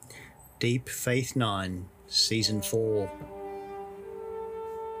Deep Faith 9, Season 4.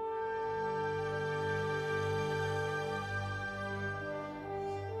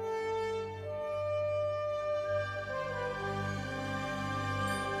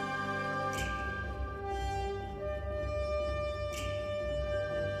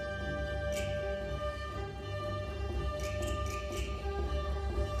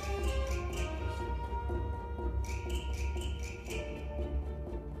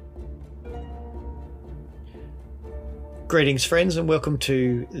 Greetings, friends, and welcome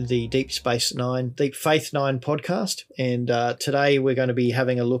to the Deep Faith 9 podcast. And today we're going to be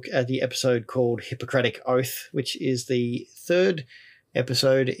having a look at the episode called Hippocratic Oath, which is the third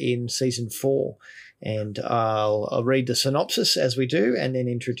episode in Season 4. And I'll read the synopsis as we do and then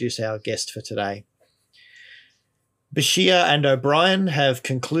introduce our guest for today. Bashir and O'Brien have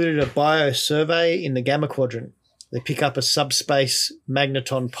concluded a biosurvey in the Gamma Quadrant. They pick up a subspace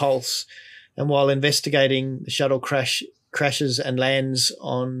magneton pulse, and while investigating, the shuttle crashes and lands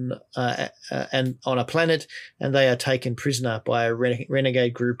on a planet, and they are taken prisoner by a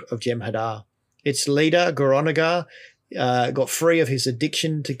renegade group of Jem'Hadar. Its leader, Goronigar, got free of his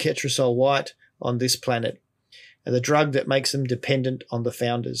addiction to Ketracel White on this planet, the drug that makes them dependent on the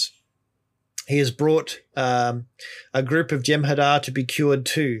founders. He has brought a group of Jem'Hadar to be cured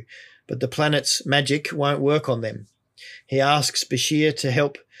too, but the planet's magic won't work on them. He asks Bashir to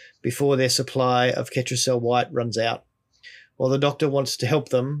help before their supply of Ketracel White runs out. While the Doctor wants to help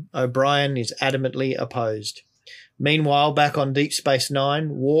them, O'Brien is adamantly opposed. Meanwhile, back on Deep Space Nine,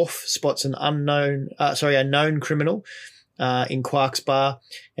 Worf spots a known criminal in Quark's bar,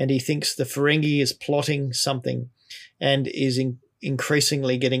 and he thinks the Ferengi is plotting something and is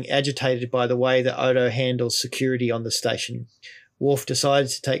increasingly getting agitated by the way that Odo handles security on the station. Worf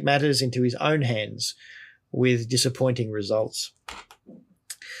decides to take matters into his own hands, with disappointing results.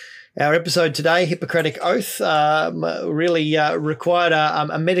 Our episode today, Hippocratic Oath, really required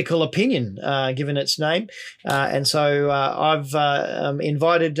a medical opinion, given its name. And so I've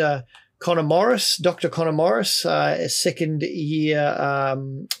invited Connor Morris, Dr. Connor Morris, a second-year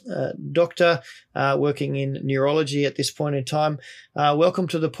doctor working in neurology at this point in time. Welcome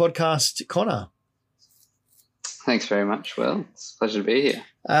to the podcast, Connor. Thanks very much, Will. It's a pleasure to be here.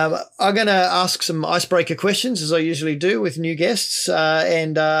 I'm going to ask some icebreaker questions, as I usually do with new guests, so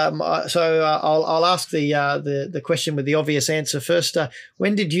I'll ask the question with the obvious answer first.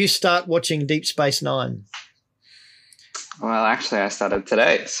 When did you start watching Deep Space Nine? Well, actually, I started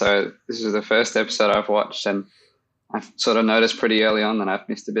today, so this is the first episode I've watched, and I've sort of noticed pretty early on that I've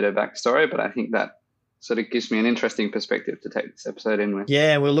missed a bit of backstory, but I think that sort of gives me an interesting perspective to take this episode in with.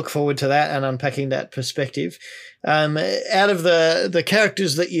 Yeah, we'll look forward to that and unpacking that perspective. Out of the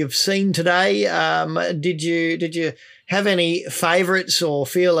characters that you've seen today, did you have any favourites or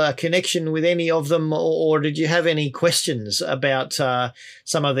feel a connection with any of them, or did you have any questions about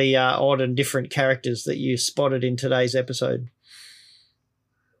some of the odd and different characters that you spotted in today's episode?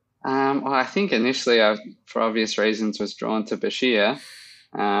 Well, I think initially I, for obvious reasons, was drawn to Bashir,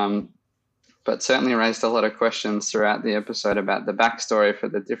 but certainly raised a lot of questions throughout the episode about the backstory for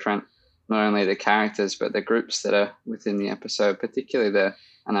the different, not only the characters, but the groups that are within the episode, particularly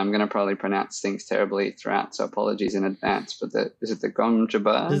and I'm going to probably pronounce things terribly throughout, so apologies in advance, but is it the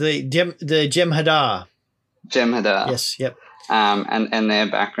Gomjabar? The Jem'Hadar. Jem'Hadar. Yes, yep. And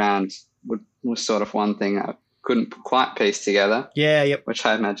their background was sort of one thing I couldn't quite piece together. Yeah, yep. Which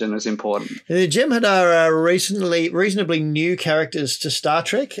I imagine was important. The Jem'Hadar are reasonably new characters to Star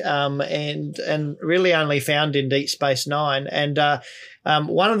Trek, and really only found in Deep Space Nine. And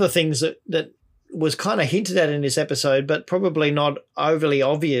one of the things that was kind of hinted at in this episode, but probably not overly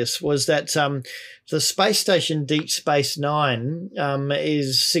obvious, was that the space station Deep Space Nine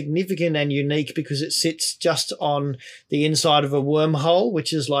is significant and unique because it sits just on the inside of a wormhole,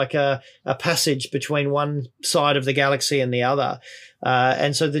 which is like a passage between one side of the galaxy and the other.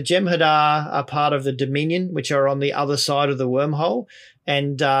 And so the Jem'Hadar are part of the Dominion, which are on the other side of the wormhole,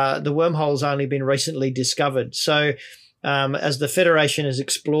 and the wormhole's only been recently discovered. So as the Federation has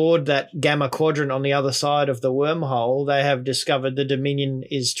explored that Gamma Quadrant on the other side of the wormhole, they have discovered the Dominion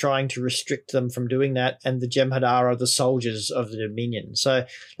is trying to restrict them from doing that, and the Jem'Hadar are the soldiers of the Dominion. So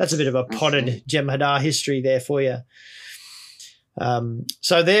that's a bit of a potted Jem'Hadar history there for you.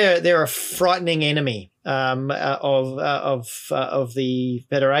 So they're a frightening enemy of the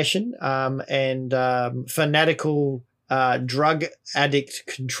Federation, and fanatical drug addict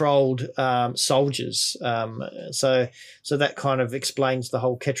controlled soldiers. So that kind of explains the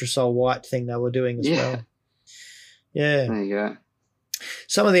whole Ketracel White thing they were doing as well. Yeah. There you go.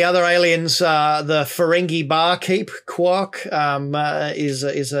 Some of the other aliens, the Ferengi barkeep Quark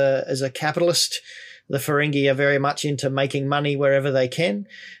is a capitalist. The Ferengi are very much into making money wherever they can,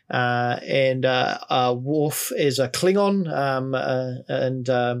 and Worf is a Klingon, and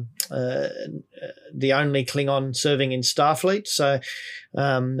the only Klingon serving in Starfleet. So,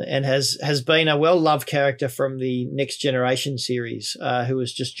 and has been a well-loved character from the Next Generation series, who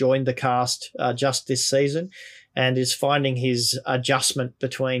has just joined the cast just this season, and is finding his adjustment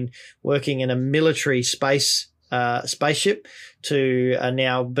between working in a military spaceship to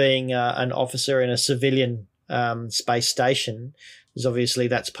now being an officer in a civilian space station. Because obviously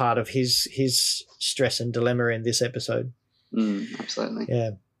that's part of his stress and dilemma in this episode. Absolutely.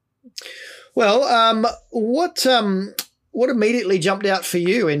 Yeah. Well, what immediately jumped out for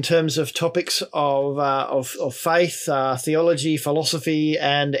you in terms of topics of faith, theology, philosophy,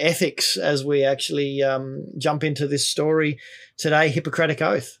 and ethics as we actually jump into this story today, Hippocratic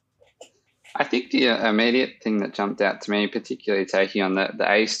Oath? I think the immediate thing that jumped out to me, particularly taking on the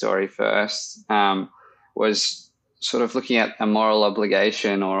A story first, was sort of looking at a moral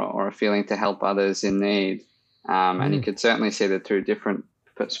obligation or a feeling to help others in need. And you could certainly see the two different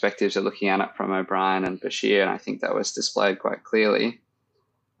perspectives of looking at it from O'Brien and Bashir, and I think that was displayed quite clearly.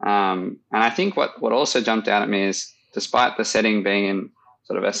 And I think what also jumped out at me is, despite the setting being in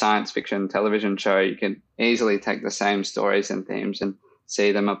sort of a science fiction television show, you can easily take the same stories and themes and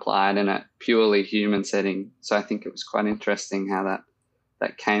see them applied in a purely human setting. So I think it was quite interesting how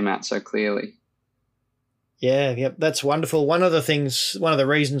that came out so clearly. Yeah, that's wonderful. One of the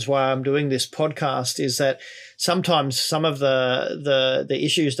reasons why I'm doing this podcast is that sometimes some of the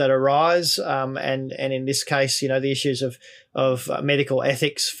issues that arise, and in this case, the issues of medical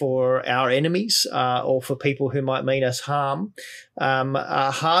ethics for our enemies, or for people who might mean us harm,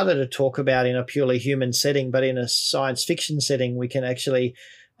 are harder to talk about in a purely human setting. But in a science fiction setting, we can actually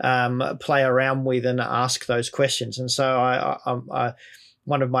play around with and ask those questions. And so I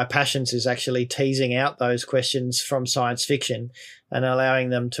one of my passions is actually teasing out those questions from science fiction and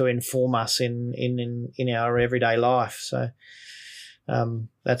allowing them to inform us in our everyday life. So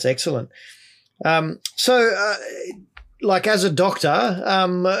that's excellent. Like as a doctor,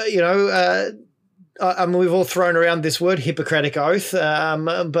 we've all thrown around this word Hippocratic Oath,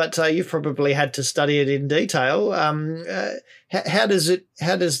 but you've probably had to study it in detail. How does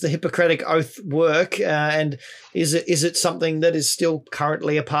the Hippocratic Oath work, and is it something that is still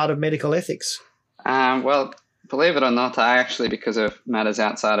currently a part of medical ethics? Well, believe it or not, I actually, because of matters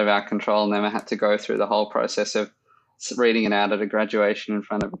outside of our control, never had to go through the whole process of reading it out at a graduation in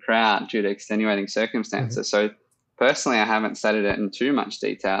front of a crowd due to extenuating circumstances. Mm-hmm. So personally, I haven't studied it in too much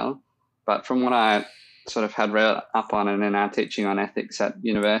detail. But from what I sort of had read up on and in our teaching on ethics at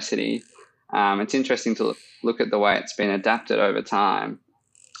university, it's interesting to look at the way it's been adapted over time.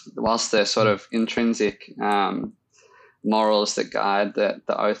 Whilst the sort of intrinsic morals that guide the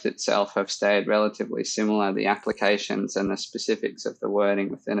oath itself have stayed relatively similar, the applications and the specifics of the wording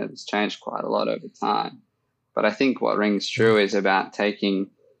within it has changed quite a lot over time. But I think what rings true is about taking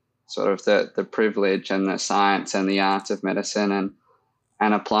sort of the privilege and the science and the art of medicine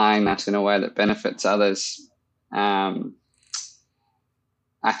and applying that in a way that benefits others. I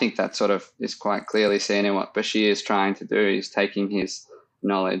think that sort of is quite clearly seen in what Bashir is trying to do. He's taking his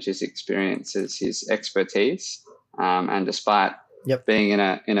knowledge, his experiences, his expertise, and despite being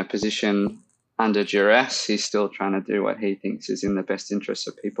in a position under duress, he's still trying to do what he thinks is in the best interest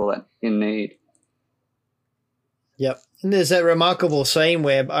of people in need. Yep. And there's that remarkable scene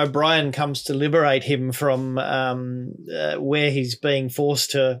where O'Brien comes to liberate him from where he's being forced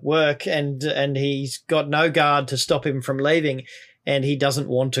to work, and he's got no guard to stop him from leaving, and he doesn't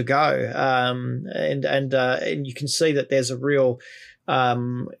want to go. And you can see that there's a real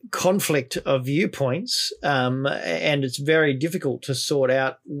conflict of viewpoints, and it's very difficult to sort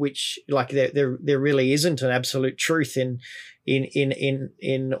out which, like there really isn't an absolute truth in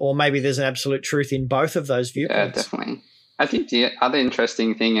or maybe there's an absolute truth in both of those viewpoints. Yeah, definitely. I think the other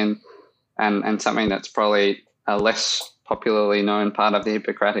interesting thing and something that's probably a less popularly known part of the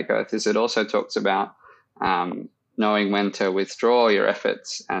Hippocratic Oath is it also talks about knowing when to withdraw your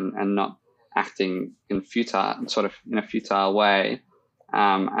efforts and not acting in a futile way.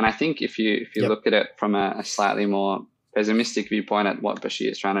 And I think if you look at it from a slightly more pessimistic viewpoint at what Bashir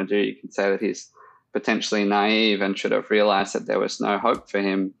is trying to do, you can say that he's potentially naive and should have realized that there was no hope for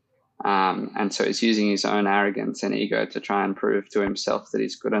him. And so he's using his own arrogance and ego to try and prove to himself that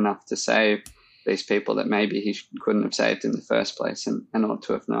he's good enough to save these people that maybe he couldn't have saved in the first place and ought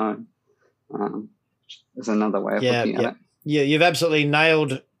to have known. There's another way of looking at it. Yeah, you've absolutely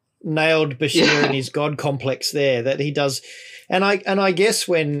nailed nailed Bashir and his God complex there, that he does. And I guess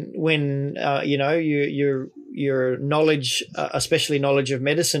when your knowledge, especially knowledge of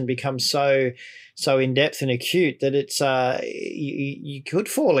medicine, becomes so in depth and acute, that it's you could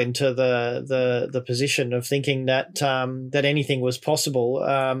fall into the position of thinking that that anything was possible,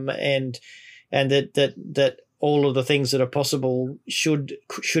 and that all of the things that are possible should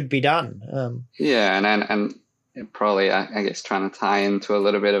be done. And probably, I guess, trying to tie into a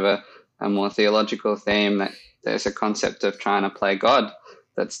little bit of a more theological theme, that there's a concept of trying to play God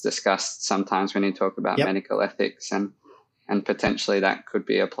that's discussed sometimes when you talk about medical ethics, and potentially that could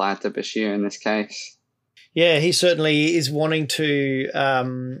be applied to Bashir in this case. Yeah, he certainly is wanting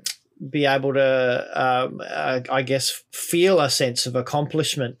to be able to, I guess, feel a sense of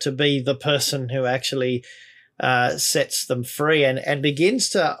accomplishment, to be the person who actually sets them free, and begins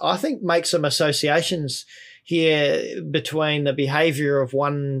to, I think, make some associations here between the behavior of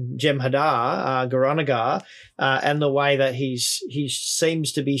one Jem'Hadar, Garanagar, and the way that he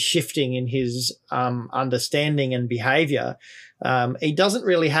seems to be shifting in his understanding and behavior. He doesn't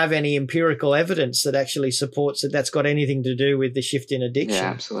really have any empirical evidence that actually supports that that's got anything to do with the shift in addiction.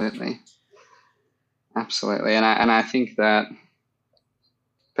 Yeah, absolutely. And I think that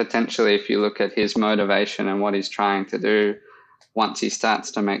potentially, if you look at his motivation and what he's trying to do, once he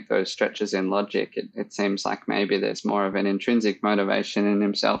starts to make those stretches in logic, it seems like maybe there's more of an intrinsic motivation in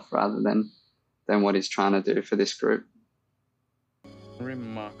himself rather than what he's trying to do for this group.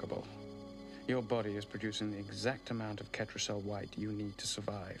 Remarkable. Your body is producing the exact amount of Ketracel white you need to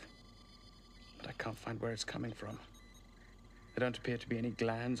survive. But I can't find where it's coming from. There don't appear to be any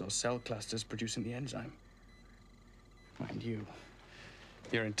glands or cell clusters producing the enzyme. Mind you,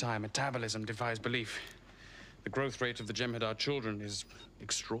 your entire metabolism defies belief. The growth rate of the Jem'Hadar children is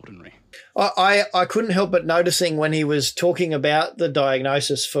extraordinary. I couldn't help but noticing when he was talking about the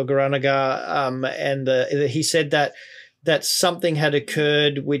diagnosis for Garanagar, and he said that something had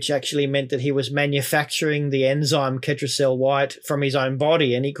occurred which actually meant that he was manufacturing the enzyme Ketracel white from his own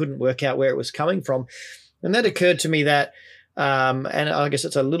body, and he couldn't work out where it was coming from. And that occurred to me that, and I guess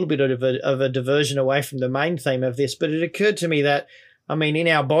it's a little bit of a diversion away from the main theme of this, but it occurred to me that, I mean, in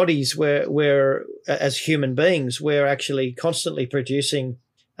our bodies, we're as human beings, we're actually constantly producing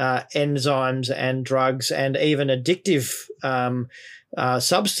enzymes and drugs and even addictive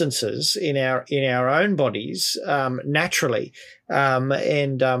substances in our own bodies naturally, and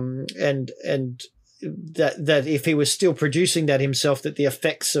that if he was still producing that himself, that the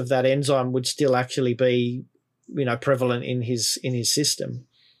effects of that enzyme would still actually be, prevalent in his system.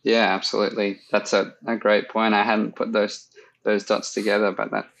 Yeah, absolutely. That's a great point. I hadn't put those dots together,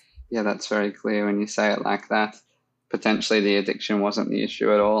 but that's very clear when you say it like that. Potentially the addiction wasn't the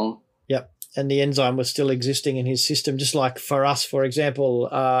issue at all. Yep. And the enzyme was still existing in his system, just like for us, for example,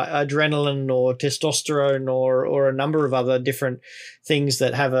 adrenaline or testosterone or a number of other different things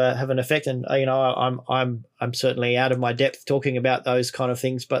that have an effect. And I'm certainly out of my depth talking about those kind of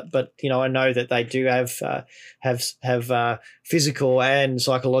things, but I know that they do have physical and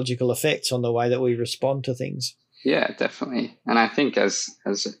psychological effects on the way that we respond to things. Yeah, definitely. And I think as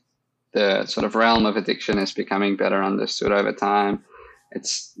the sort of realm of addiction is becoming better understood over time,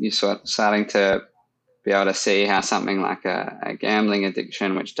 you're starting to be able to see how something like a gambling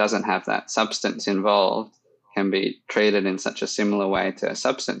addiction, which doesn't have that substance involved, can be treated in such a similar way to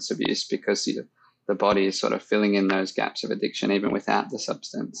substance abuse, because the body is sort of filling in those gaps of addiction even without the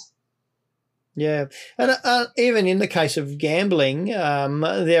substance. Yeah. And even in the case of gambling,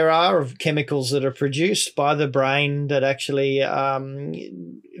 there are chemicals that are produced by the brain that actually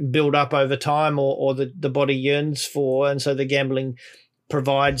build up over time or the body yearns for. And so the gambling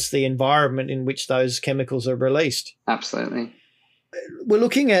provides the environment in which those chemicals are released. Absolutely. We're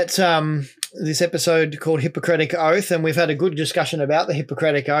looking at this episode called Hippocratic Oath, and we've had a good discussion about the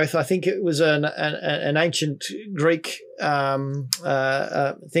Hippocratic Oath. I think it was an ancient Greek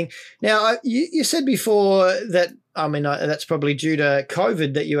thing. Now, you said before that, that's probably due to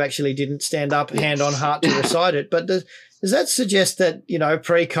COVID that you actually didn't stand up hand on heart to recite it, but does that suggest that,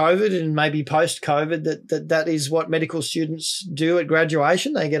 pre-COVID and maybe post-COVID that is what medical students do at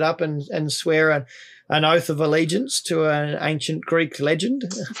graduation? They get up and swear an oath of allegiance to an ancient Greek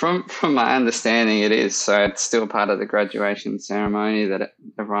legend? From my understanding, it is. So it's still part of the graduation ceremony that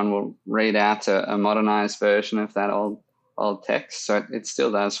everyone will read out a modernized version of that old text. So it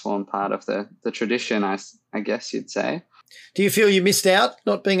still does form part of the tradition, I guess you'd say. Do you feel you missed out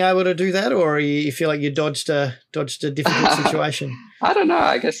not being able to do that, or you feel like you dodged a difficult situation? I don't know.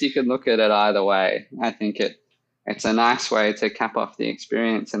 I guess you could look at it either way. I think it's a nice way to cap off the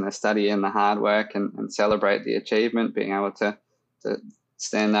experience and the study and the hard work and celebrate the achievement, being able to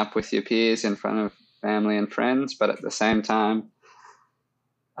stand up with your peers in front of family and friends, but at the same time,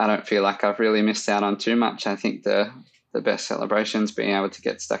 I don't feel like I've really missed out on too much. I think the best celebration's being able to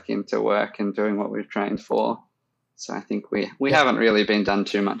get stuck into work and doing what we've trained for. So I think we haven't really been done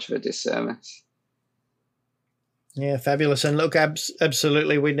too much of a disservice. Yeah, fabulous. And look,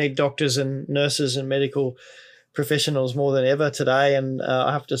 absolutely, we need doctors and nurses and medical professionals more than ever today. And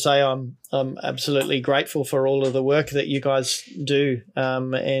I have to say, I'm absolutely grateful for all of the work that you guys do,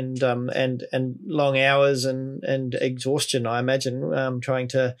 and long hours and exhaustion, I imagine, trying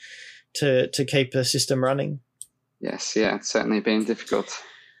to keep the system running. Yes, yeah, it's certainly been difficult.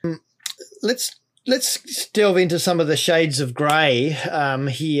 Let's delve into some of the shades of grey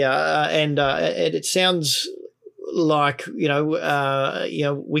here, and it sounds like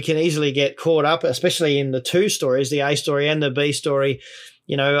we can easily get caught up, especially in the two stories, the A story and the B story,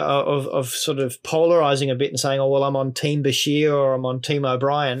 of sort of polarizing a bit and saying, oh well, I'm on Team Bashir or I'm on Team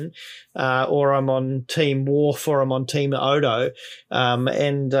O'Brien, or I'm on Team Worf or I'm on Team Odo,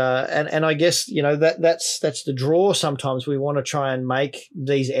 and I guess that's the draw. Sometimes we want to try and make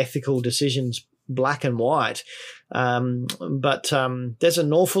these ethical decisions black and white, but there's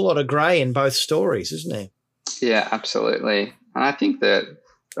an awful lot of grey in both stories, isn't there? Yeah, absolutely. And I think that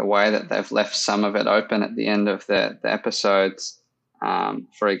the way that they've left some of it open at the end of the episodes,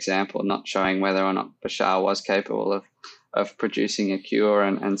 for example, not showing whether or not Bashar was capable of producing a cure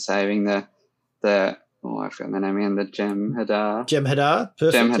and saving the I've forgotten the name again, the Jem'Hadar.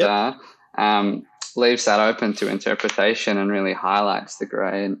 Perfect. Jem'Hadar, yep. Leaves that open to interpretation and really highlights the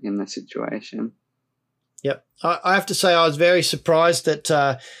grey in the situation. Yep. I have to say I was very surprised that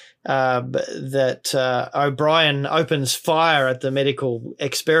O'Brien opens fire at the medical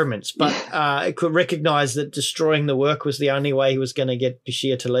experiments, but it could recognise that destroying the work was the only way he was going to get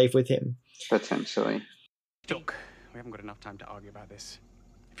Bashir to leave with him. Potentially. Look, we haven't got enough time to argue about this.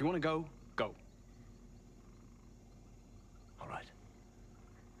 If you want to go, go. All right.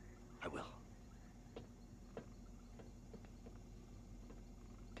 I will.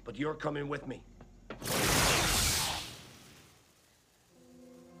 But you're coming with me.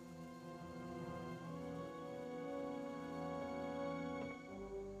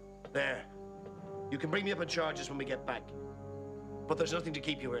 There. You can bring me up on charges when we get back. But there's nothing to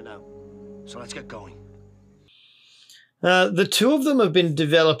keep you here now. So let's get going. The two of them have been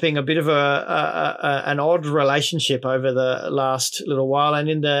developing a bit of an odd relationship over the last little while, and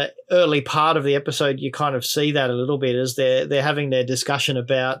in the early part of the episode, you kind of see that a little bit as they're having their discussion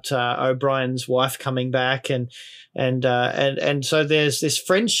about O'Brien's wife coming back, and so there's this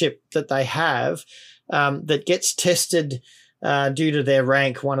friendship that they have that gets tested due to their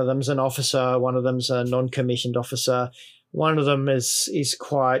rank. One of them's an officer, one of them's a non-commissioned officer, one of them is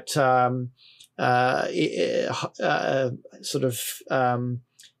quite sort of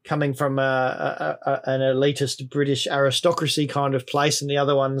coming from an elitist British aristocracy kind of place, and the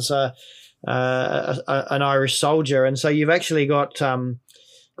other one's an Irish soldier. And so you've actually got a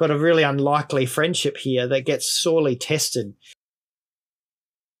really unlikely friendship here that gets sorely tested.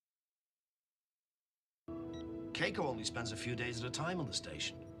 Keiko only spends a few days at a time on the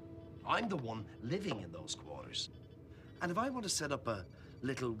station. I'm the one living in those quarters. And if I want to set up a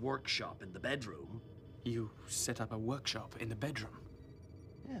little workshop in the bedroom... You set up a workshop in the bedroom?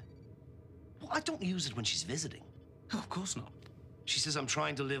 Yeah. Well, I don't use it when she's visiting. Oh, of course not. She says I'm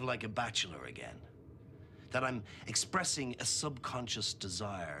trying to live like a bachelor again. That I'm expressing a subconscious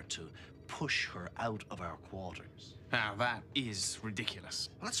desire to push her out of our quarters. Now, that is ridiculous.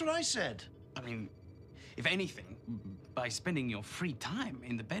 Well, that's what I said. I mean, if anything, by spending your free time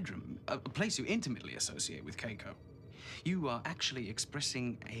in the bedroom, a place you intimately associate with Keiko, you are actually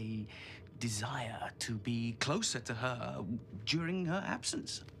expressing a desire to be closer to her during her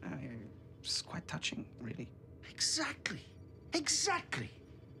absence. It's quite touching, really. Exactly. Exactly.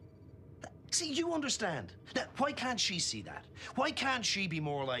 See, you understand. Now, why can't she see that? Why can't she be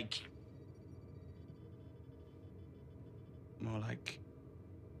more like... More like...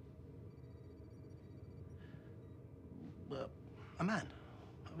 a man.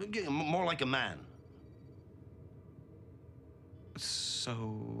 More like a man.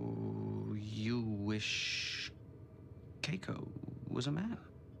 So you wish Keiko was a man?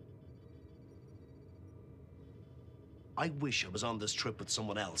 I wish I was on this trip with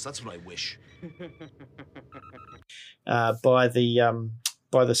someone else. That's what I wish. By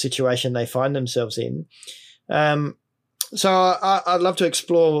the situation they find themselves in. So I'd love to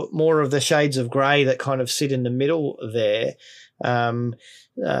explore more of the shades of grey that kind of sit in the middle there.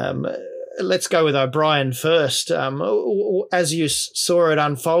 Let's go with O'Brien first. As you saw it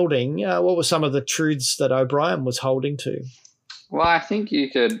unfolding, what were some of the truths that O'Brien was holding to? Well, I think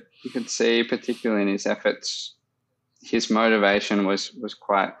you could see, particularly in his efforts, his motivation was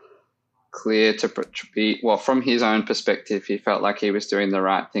quite clear to be, well, from his own perspective, he felt like he was doing the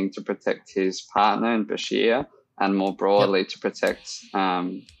right thing to protect his partner in Bashir, and more broadly to protect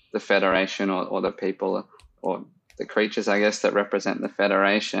the Federation or the people or the creatures, I guess, that represent the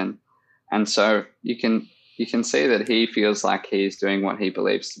Federation. And so you can see that he feels like he's doing what he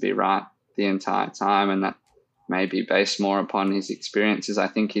believes to be right the entire time, and that may be based more upon his experiences. I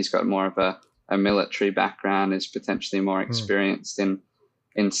think he's got more of a military background, is potentially more experienced in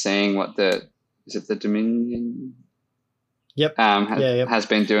seeing what the Dominion has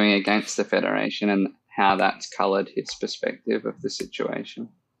been doing against the Federation, and how that's coloured his perspective of the situation.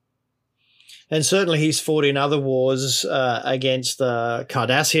 And certainly he's fought in other wars against the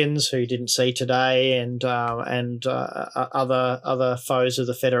Cardassians, who you didn't see today, and other foes of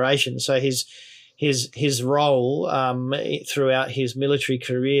the Federation. So his role throughout his military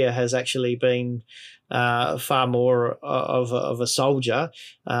career has actually been far more of a soldier,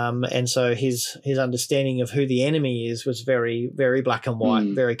 and so his understanding of who the enemy is was very, very black and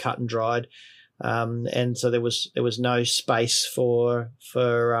white, very cut and dried, and so there was no space for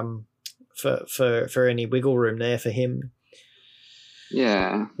any wiggle room there for him.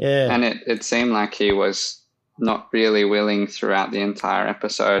 Yeah. And it seemed like he was not really willing throughout the entire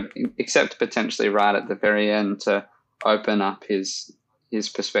episode, except potentially right at the very end, to open up his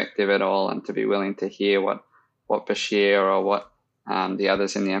perspective at all, and to be willing to hear what Bashir or what the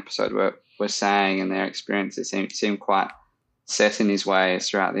others in the episode were saying, and their experiences seemed quite set in his ways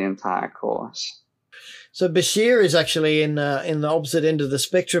throughout the entire course. So Bashir is actually in the opposite end of the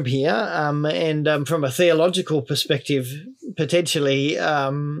spectrum here, and from a theological perspective, potentially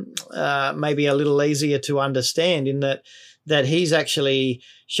maybe a little easier to understand, in that he's actually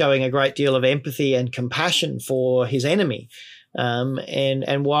showing a great deal of empathy and compassion for his enemy.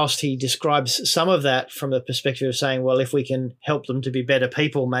 And whilst he describes some of that from the perspective of saying, well, if we can help them to be better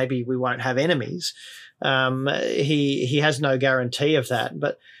people, maybe we won't have enemies, he has no guarantee of that.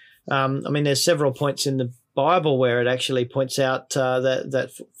 But I mean, there's several points in the Bible where it actually points out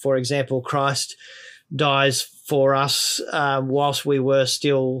that, for example, Christ dies for us whilst we were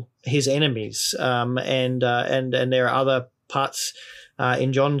still his enemies, and there are other parts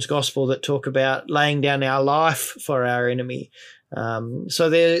in John's Gospel that talk about laying down our life for our enemy. So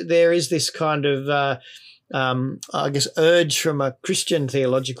there is this kind of I guess urge from a Christian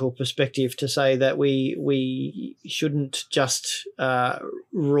theological perspective to say that we shouldn't just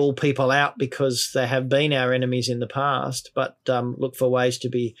rule people out because they have been our enemies in the past, but look for ways to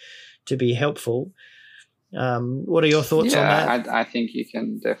be helpful. What are your thoughts on that? I think you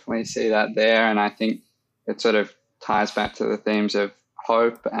can definitely see that there, and I think it sort of ties back to the themes of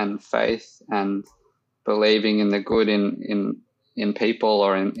hope and faith and believing in the good in people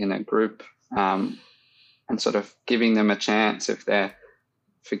or in a group, and sort of giving them a chance. If they're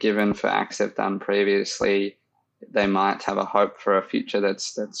forgiven for acts they've done previously, they might have a hope for a future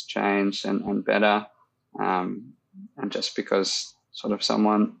that's changed and better. And just because sort of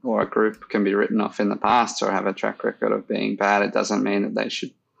someone or a group can be written off in the past or have a track record of being bad, it doesn't mean that they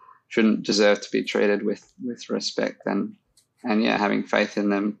shouldn't deserve to be treated with respect. And having faith in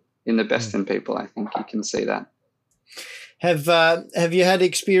them, in the best in people, I think you can see that. Have you had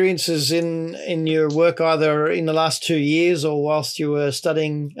experiences in your work either in the last 2 years or whilst you were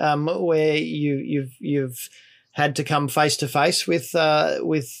studying where you've had to come face to face with that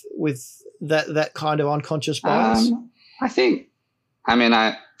kind of unconscious bias? I think,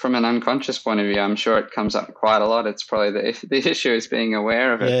 from an unconscious point of view, I'm sure it comes up quite a lot. It's probably the issue is being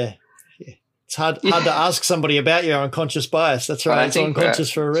aware of it. Yeah. It's hard to ask somebody about your unconscious bias. That's right. It's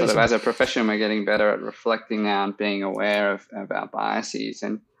unconscious for a reason. Sort of as a profession, we're getting better at reflecting now and being aware of our biases.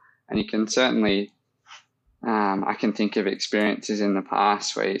 And you can certainly, I can think of experiences in the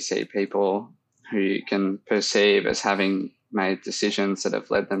past where you see people who you can perceive as having made decisions that have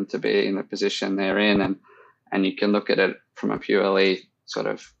led them to be in the position they're in. And you can look at it from a purely sort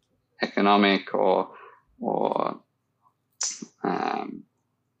of economic or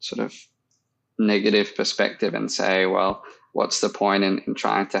sort of negative perspective and say, well, what's the point in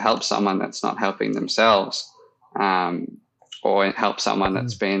trying to help someone that's not helping themselves, or help someone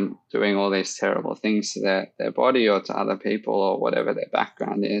that's been doing all these terrible things to their body or to other people or whatever their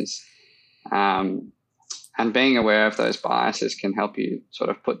background is. And being aware of those biases can help you sort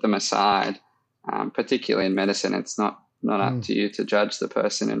of put them aside, particularly in medicine. It's not up to you to judge the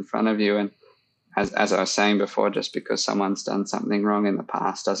person in front of you. And as I was saying before, just because someone's done something wrong in the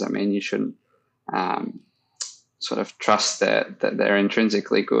past doesn't mean you shouldn't sort of trust that they're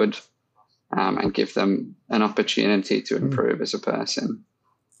intrinsically good and give them an opportunity to improve as a person.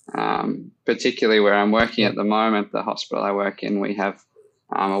 Particularly where I'm working at the moment, the hospital I work in, we have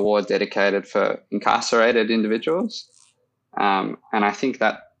a ward dedicated for incarcerated individuals. And I think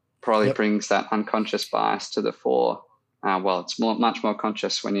that probably brings that unconscious bias to the fore. It's much more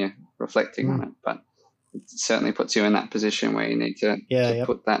conscious when you're reflecting on it, but it certainly puts you in that position where you need to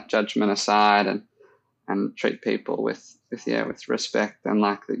put that judgment aside and treat people with respect and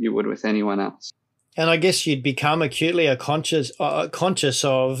like that you would with anyone else. And I guess you'd become acutely conscious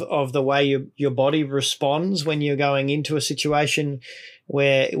of the way your body responds when you're going into a situation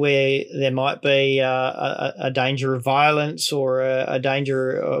where there might be a danger of violence or a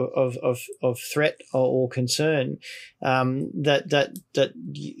danger of threat or concern. That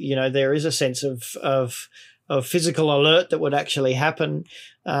you know, there is a sense of physical alert that would actually happen,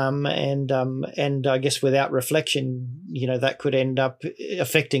 and I guess without reflection, you know, that could end up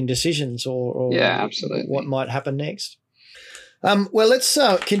affecting decisions or absolutely what might happen next. Well, let's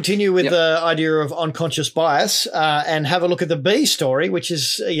continue with the idea of unconscious bias and have a look at the B story, which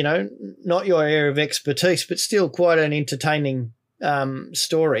is, you know, not your area of expertise, but still quite an entertaining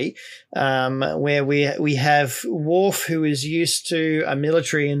story, where we have Worf, who is used to a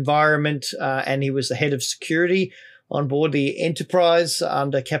military environment, and he was the head of security on board the Enterprise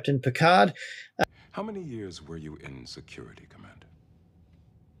under Captain Picard. How many years were you in security, Commander?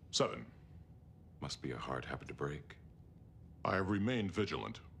 7. Must be a hard habit to break. I have remained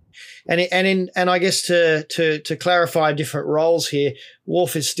vigilant. And I guess to clarify different roles here,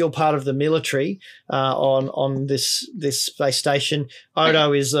 Worf is still part of the military on this space station.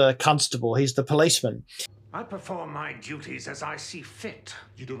 Odo is a constable. He's the policeman. I perform my duties as I see fit.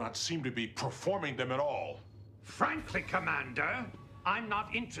 You do not seem to be performing them at all. Frankly, Commander, I'm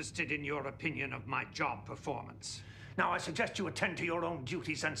not interested in your opinion of my job performance. Now, I suggest you attend to your own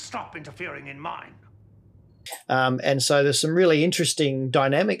duties and stop interfering in mine. And so there's some really interesting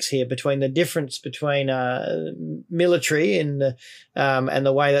dynamics here between the difference between military and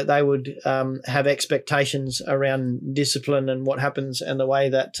the way that they would have expectations around discipline and what happens, and the way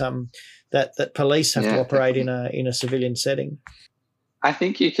that that police have to operate in a civilian setting. I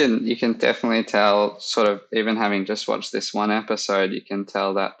think you can definitely tell, sort of, even having just watched this one episode, you can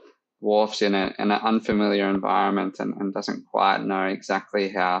tell that Worf's in an unfamiliar environment and doesn't quite know exactly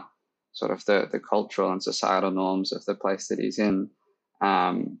how sort of the cultural and societal norms of the place that he's in.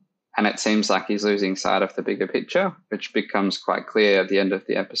 And it seems like he's losing sight of the bigger picture, which becomes quite clear at the end of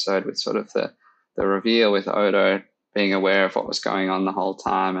the episode with sort of the reveal with Odo being aware of what was going on the whole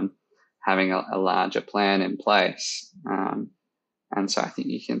time and having a larger plan in place. And so I think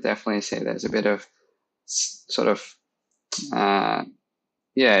you can definitely see there's a bit of sort of,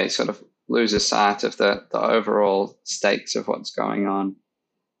 he sort of loses sight of the overall stakes of what's going on,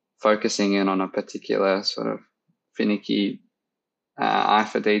 focusing in on a particular sort of finicky eye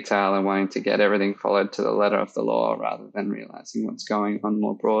for detail and wanting to get everything followed to the letter of the law rather than realizing what's going on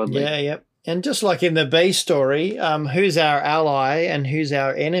more broadly. Yep. And just like in the B story, who's our ally and who's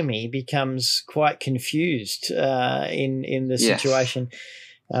our enemy becomes quite confused in the situation.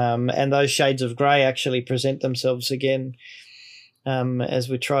 And those shades of grey actually present themselves again as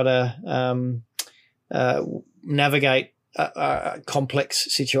we try to navigate a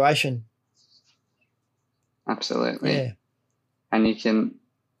complex situation. Absolutely. Yeah. And you can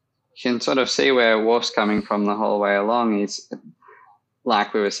sort of see where Worf's coming from the whole way along. He's,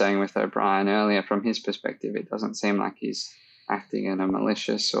 like we were saying with O'Brien earlier, from his perspective, it doesn't seem like he's acting in a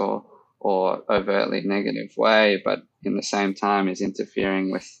malicious or overtly negative way, but in the same time is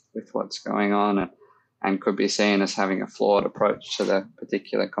interfering with what's going on and could be seen as having a flawed approach to the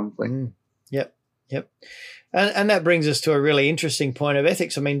particular conflict. Yep. And that brings us to a really interesting point of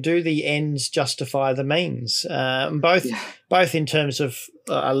ethics. I mean, do the ends justify the means? Both in terms of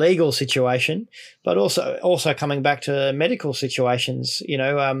a legal situation, but also coming back to medical situations. You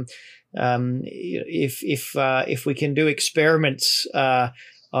know, if we can do experiments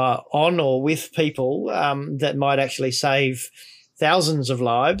on or with people that might actually save thousands of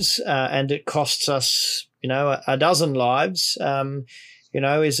lives, and it costs us, you know, a dozen lives. You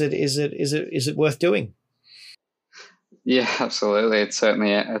know, is it worth doing? Yeah, absolutely. It's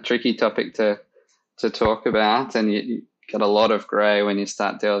certainly a tricky topic to talk about, and you get a lot of grey when you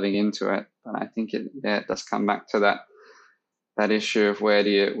start delving into it. But I think it does come back to that issue of where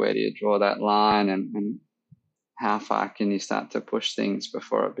do you draw that line, and how far can you start to push things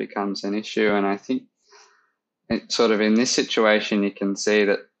before it becomes an issue. And I think it sort of in this situation you can see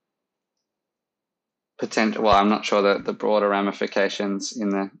that potential. Well, I'm not sure that the broader ramifications in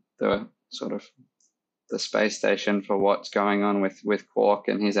the sort of the space station for what's going on with Quark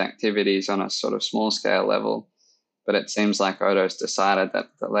and his activities on a sort of small scale level. But it seems like Odo's decided that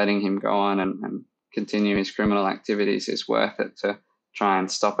letting him go on and continue his criminal activities is worth it to try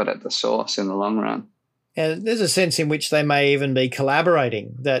and stop it at the source in the long run. And there's a sense in which they may even be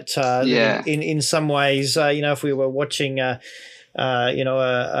collaborating. That in some ways, if we were watching, a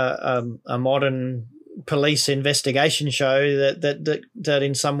modern police investigation show, that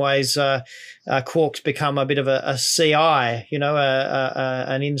in some ways Quark's become a bit of a CI,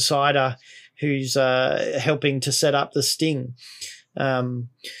 an insider who's helping to set up the sting.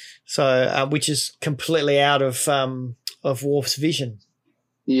 Which is completely out of Worf's vision.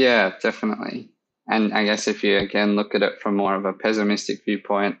 Yeah, definitely. And I guess if you, again, look at it from more of a pessimistic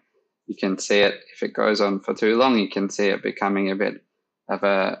viewpoint, you can see it, if it goes on for too long, you can see it becoming a bit of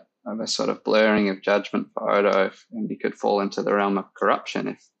a sort of blurring of judgment for Odo, and he could fall into the realm of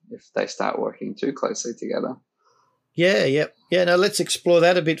corruption if they start working too closely together. Yeah. No, let's explore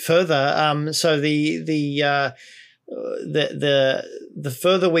that a bit further. So the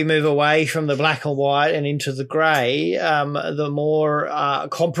further we move away from the black and white and into the grey, the more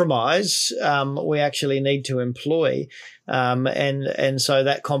compromise we actually need to employ, and so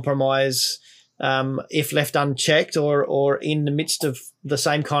that compromise, if left unchecked or in the midst of the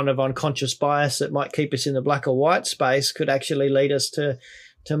same kind of unconscious bias that might keep us in the black or white space, could actually lead us to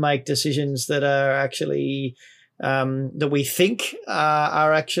make decisions that are actually that we think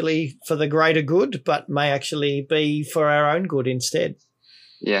are actually for the greater good, but may actually be for our own good instead.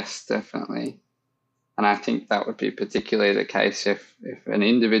 Yes, definitely. And I think that would be particularly the case if an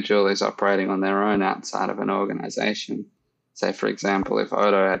individual is operating on their own outside of an organization. Say, for example, if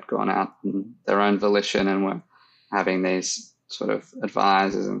Odo had gone out on their own volition and were having these sort of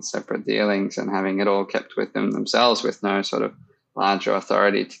advisors and separate dealings and having it all kept with themselves with no sort of larger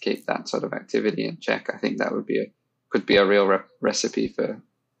authority to keep that sort of activity in check, I think that could be a real recipe for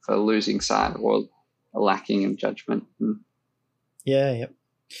losing sight or lacking in judgment. Yeah.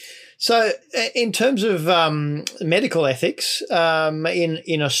 So in terms of medical ethics,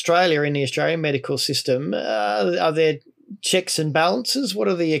 in Australia, in the Australian medical system, are there checks and balances? What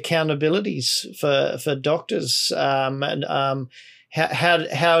are the accountabilities for doctors? How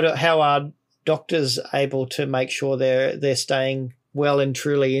are doctors able to make sure they're staying well and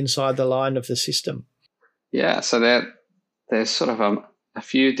truly inside the line of the system? Yeah, so there's sort of a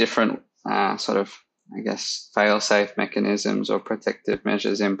few different fail-safe mechanisms or protective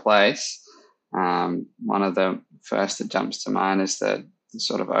measures in place. One of the first that jumps to mind is the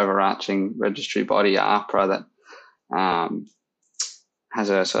sort of overarching registry body, AHPRA, that has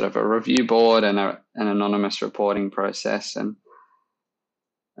a sort of a review board and an anonymous reporting process, and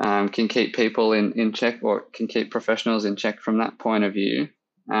can keep people in check, or can keep professionals in check from that point of view.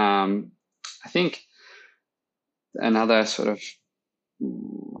 I think another sort of,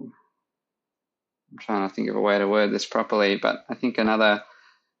 I'm trying to think of a way to word this properly, but I think another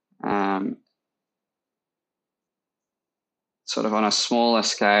sort of on a smaller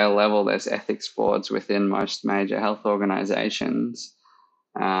scale level, there's ethics boards within most major health organizations.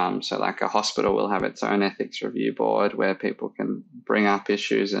 So like a hospital will have its own ethics review board where people can bring up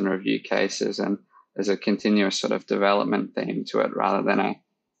issues and review cases, and there's a continuous sort of development theme to it rather than a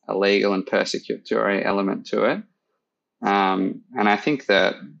legal and persecutory element to it. And I think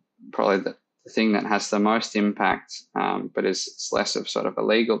that probably the thing that has the most impact, but is less of sort of a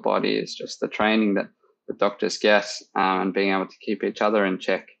legal body, is just the training that the doctors get, and being able to keep each other in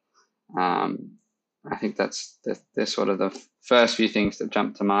check. I think that's sort of the first few things that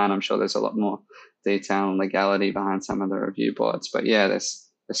jump to mind. I'm sure there's a lot more detail and legality behind some of the review boards, but yeah, there's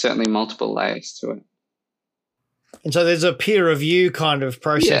certainly multiple layers to it. And so there's a peer review kind of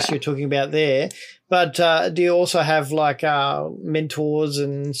process you're talking about there. But do you also have like mentors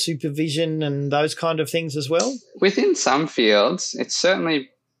and supervision and those kind of things as well? Within some fields, it's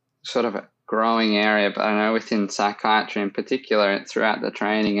certainly sort of a growing area, but I know within psychiatry in particular, throughout the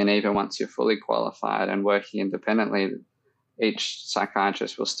training and even once you're fully qualified and working independently, each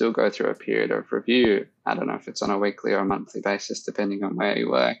psychiatrist will still go through a period of review. I don't know if it's on a weekly or a monthly basis, depending on where you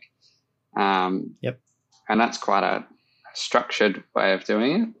work. And that's quite a structured way of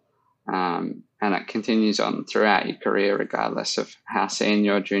doing it. And it continues on throughout your career, regardless of how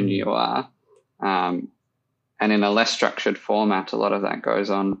senior or junior you are. And in a less structured format, a lot of that goes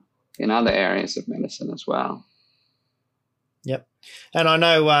on in other areas of medicine as well. Yep. And I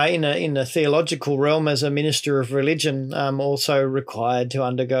know in the theological realm, as a minister of religion, also required to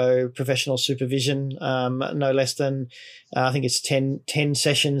undergo professional supervision, no less than I think it's 10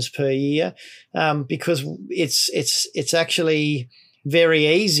 sessions per year, because it's actually very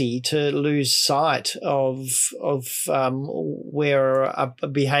easy to lose sight of where a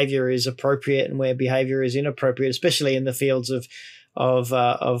behaviour is appropriate and where behaviour is inappropriate, especially in the fields of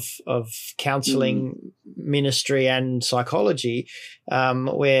counselling, ministry, and psychology,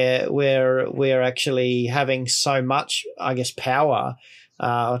 where we're actually having so much, I guess, power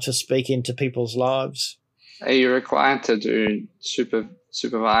to speak into people's lives. Are you required to do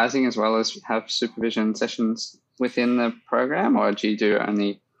supervising as well as have supervision sessions within the program, or do you do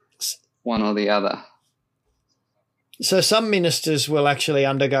only one or the other? So some ministers will actually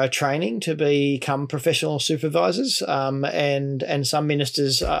undergo training to become professional supervisors, and some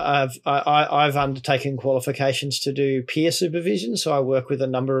ministers I've undertaken qualifications to do peer supervision. So I work with a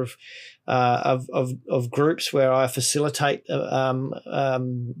number of groups where I facilitate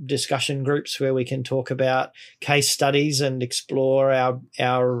discussion groups where we can talk about case studies and explore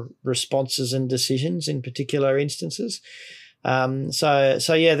our responses and decisions in particular instances.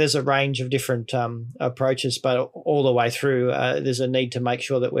 So yeah, there's a range of different approaches, but all the way through, there's a need to make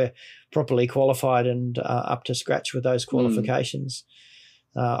sure that we're properly qualified and up to scratch with those qualifications.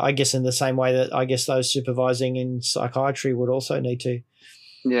 I guess in the same way that I guess those supervising in psychiatry would also need to.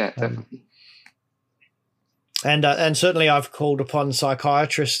 Yeah, definitely. And certainly I've called upon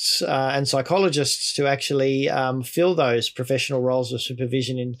psychiatrists and psychologists to actually fill those professional roles of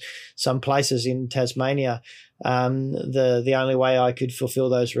supervision in some places in Tasmania. The only way I could fulfill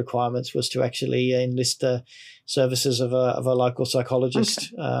those requirements was to actually enlist the services of a local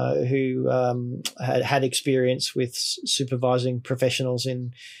psychologist who had experience with supervising professionals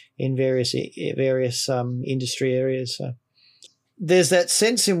in various industry areas. So there's that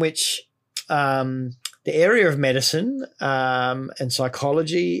sense in which the area of medicine and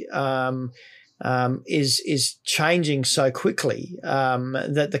psychology is changing so quickly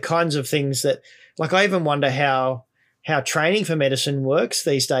that the kinds of things that, like, I even wonder how training for medicine works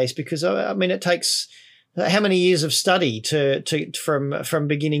these days, because I mean it takes how many years of study from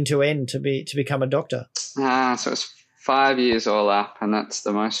beginning to end to become a doctor? So it's 5 years all up, and that's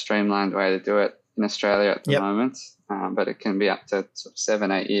the most streamlined way to do it in Australia at the moment. But it can be up to sort of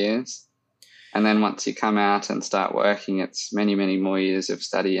 7-8 years. And then once you come out and start working, it's many, many more years of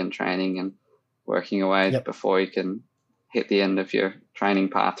study and training and working away before you can hit the end of your training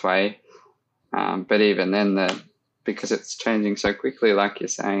pathway. But even then, because it's changing so quickly, like you're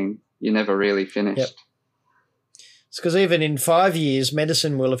saying, you're never really finished. It's because even in 5 years,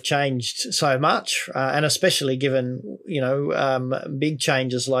 medicine will have changed so much, and especially given, big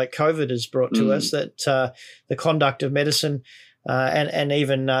changes like COVID has brought to us, that the conduct of medicine and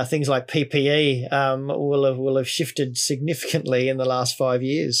even things like PPE will have shifted significantly in the last 5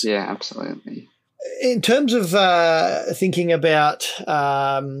 years. Yeah, absolutely. In terms of thinking about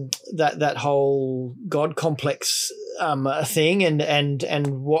that whole God complex thing and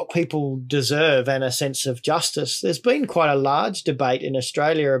what people deserve and a sense of justice, there's been quite a large debate in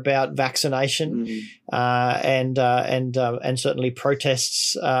Australia about vaccination and certainly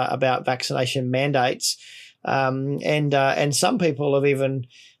protests about vaccination mandates. And some people have even,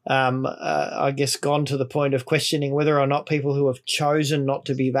 I guess, gone to the point of questioning whether or not people who have chosen not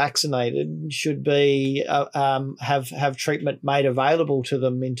to be vaccinated should be have treatment made available to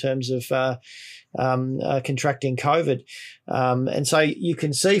them in terms of contracting COVID. And so you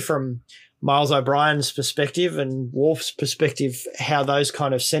can see from Miles O'Brien's perspective and Wolf's perspective how those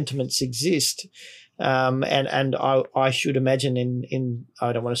kind of sentiments exist. And I should imagine in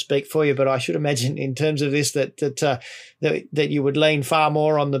I don't want to speak for you, but I should imagine in terms of this that you would lean far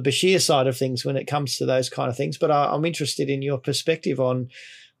more on the Bashir side of things when it comes to those kind of things. But I'm interested in your perspective on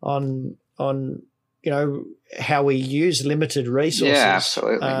how we use limited resources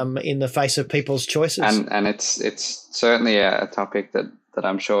in the face of people's choices. And it's certainly a topic that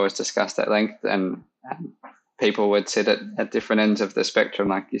I'm sure is discussed at length, and people would sit at different ends of the spectrum,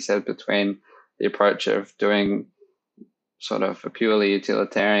 like you said, between the approach of doing sort of a purely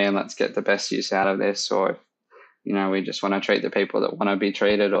utilitarian, let's get the best use out of this, or, we just want to treat the people that want to be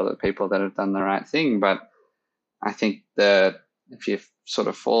treated or the people that have done the right thing. But I think that if you sort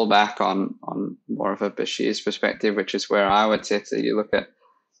of fall back on more of a Bashir's perspective, which is where I would sit, you look at,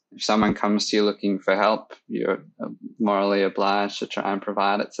 if someone comes to you looking for help, you're morally obliged to try and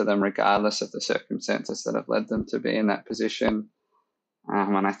provide it to them regardless of the circumstances that have led them to be in that position.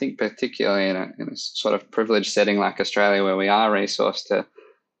 And I think particularly in a sort of privileged setting like Australia, where we are resourced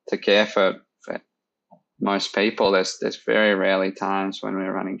to care for most people, there's very rarely times when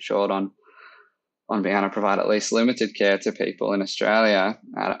we're running short on being able to provide at least limited care to people in Australia.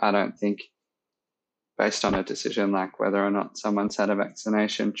 I don't think, based on a decision like whether or not someone's had a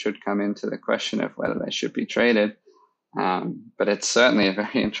vaccination, should come into the question of whether they should be treated. But it's certainly a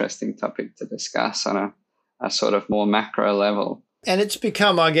very interesting topic to discuss on a sort of more macro level. And it's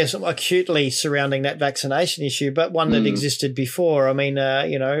become, I guess, acutely surrounding that vaccination issue, but one that existed before. I mean,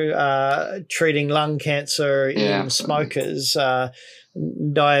 treating lung cancer in smokers,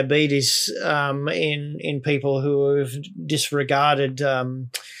 diabetes in people who have disregarded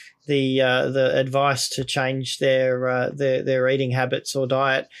the advice to change their eating habits or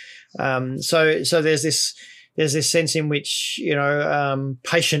diet. So there's this sense in which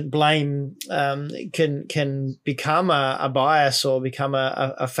patient blame can become a bias or become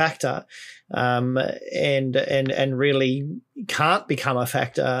a factor, and really can't become a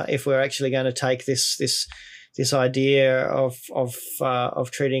factor if we're actually going to take this idea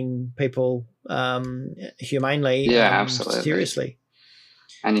of treating people humanely, absolutely, seriously.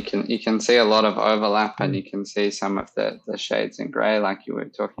 And you can see a lot of overlap, and you can see some of the shades in grey, like you were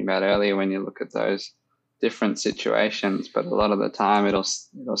talking about earlier, when you look at those different situations. But a lot of the time it'll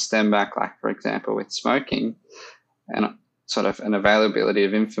stem back, like, for example, with smoking and sort of an availability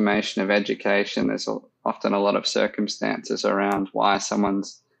of information, of education. There's often a lot of circumstances around why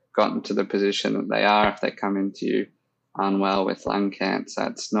someone's gotten to the position that they are. If they come into you unwell with lung cancer,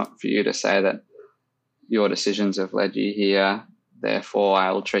 it's not for you to say that your decisions have led you here, therefore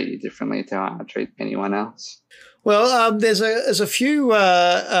I will treat you differently to how I treat anyone else. Well, there's a few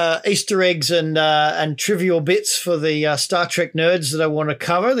Easter eggs and trivial bits for the Star Trek nerds that I want to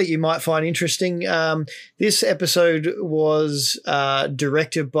cover that you might find interesting. This episode was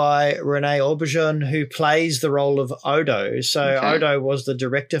directed by Renee Auberjonois, who plays the role of Odo. So Odo was the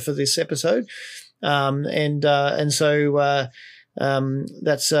director for this episode, and so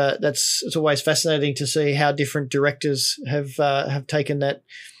it's always fascinating to see how different directors have taken that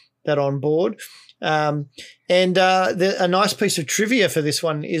on board. A nice piece of trivia for this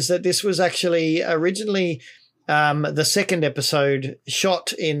one is that this was actually originally the second episode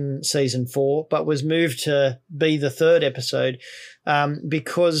shot in season 4, but was moved to be the third episode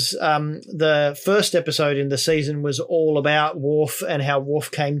because the first episode in the season was all about Worf and how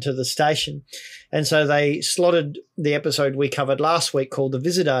Worf came to the station. And so they slotted the episode we covered last week called The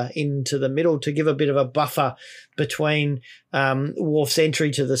Visitor into the middle to give a bit of a buffer between Worf's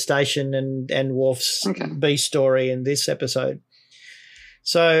entry to the station and Worf's B story in this episode.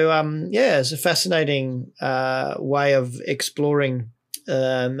 So, it's a fascinating way of exploring,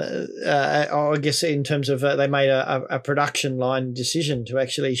 I guess, in terms of they made a production line decision to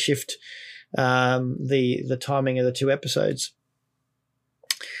actually shift the timing of the two episodes.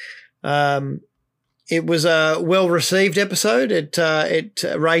 It was a well-received episode. It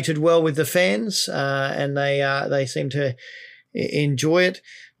rated well with the fans, and they seem to enjoy it.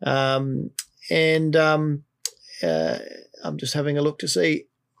 I'm just having a look to see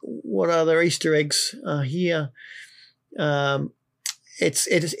what other Easter eggs are here.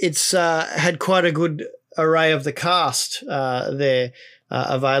 It's had quite a good array of the cast there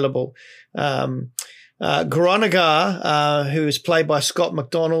available. Goronagar, who is played by Scott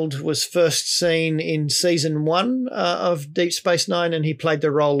McDonald, was first seen in season 1 of Deep Space Nine, and he played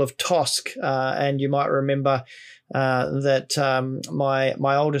the role of Tosk. And you might remember that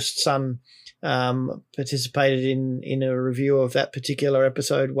my oldest son participated in a review of that particular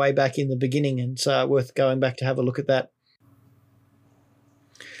episode way back in the beginning, and it's worth going back to have a look at that.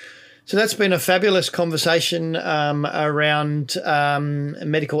 So that's been a fabulous conversation around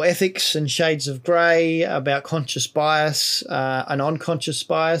medical ethics and shades of grey, about conscious bias and unconscious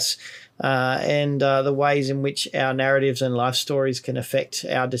bias, and the ways in which our narratives and life stories can affect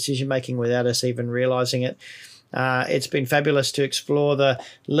our decision-making without us even realising it. It's been fabulous to explore the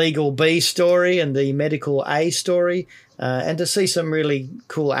legal B story and the medical A story, and to see some really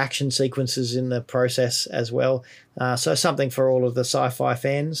cool action sequences in the process as well. So something for all of the sci-fi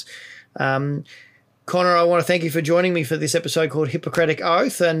fans. Connor, I want to thank you for joining me for this episode called Hippocratic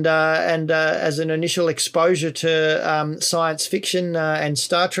Oath, and as an initial exposure to science fiction and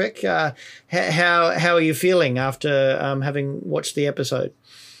Star Trek. How are you feeling after having watched the episode?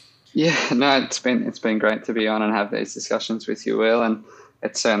 Yeah, no, it's been great to be on and have these discussions with you, Will, and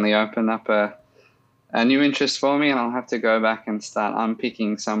it's certainly opened up a new interest for me, and I'll have to go back and start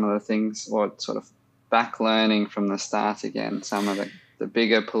unpicking some of the things, or sort of back learning from the start again, some of the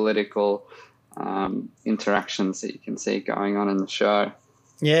bigger political interactions that you can see going on in the show.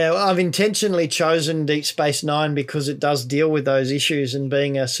 Yeah, well, I've intentionally chosen Deep Space Nine because it does deal with those issues, and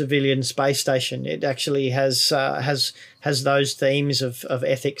being a civilian space station, it actually has those themes of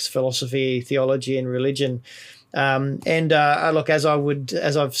ethics, philosophy, theology, and religion. Look, as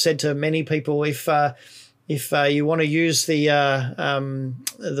I've said to many people, if if you want to use the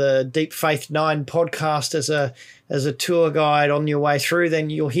Deep Faith 9 podcast as a tour guide on your way through, then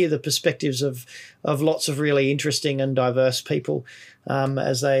you'll hear the perspectives of lots of really interesting and diverse people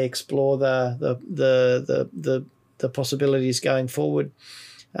as they explore the possibilities going forward.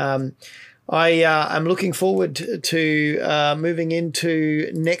 I am looking forward to moving into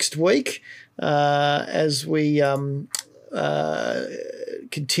next week as we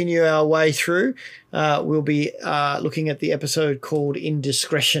continue our way through. We'll be looking at the episode called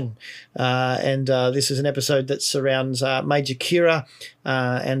Indiscretion, and this is an episode that surrounds Major Kira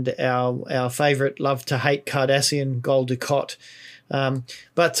and our favourite love to hate Cardassian Gul Dukat. I'd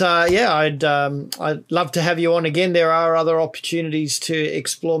love to have you on again. There are other opportunities to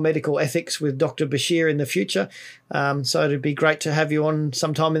explore medical ethics with Dr. Bashir in the future. So it'd be great to have you on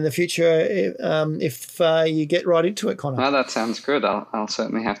sometime in the future if you get right into it, Connor. Oh, that sounds good. I'll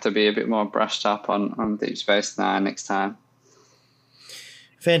certainly have to be a bit more brushed up on Deep Space Nine next time.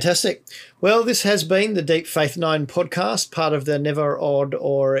 Fantastic. Well, this has been the Deep Faith 9 podcast, part of the Never Odd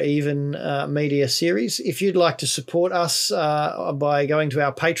or Even media series. If you'd like to support us by going to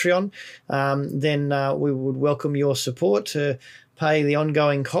our Patreon, then we would welcome your support to pay the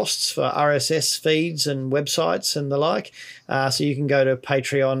ongoing costs for RSS feeds and websites and the like. So you can go to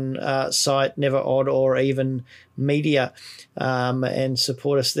Patreon site Never Odd or Even Media and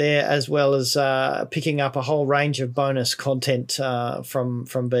support us there, as well as picking up a whole range of bonus content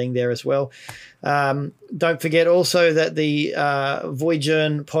from being there as well. Don't forget also that the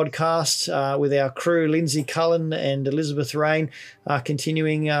Voyager podcast with our crew, Lindsay Cullen and Elizabeth Rain, are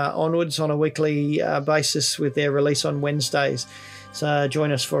continuing onwards on a weekly basis with their release on Wednesdays. So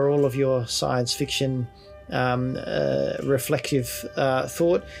join us for all of your science fiction reflective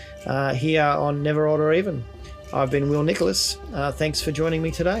thought here on Never Odd or Even. I've been Will Nicholas. Thanks for joining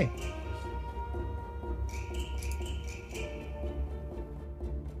me today.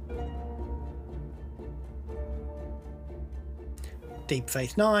 Deep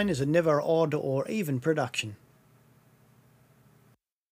Faith 9 is a Never Odd or Even production.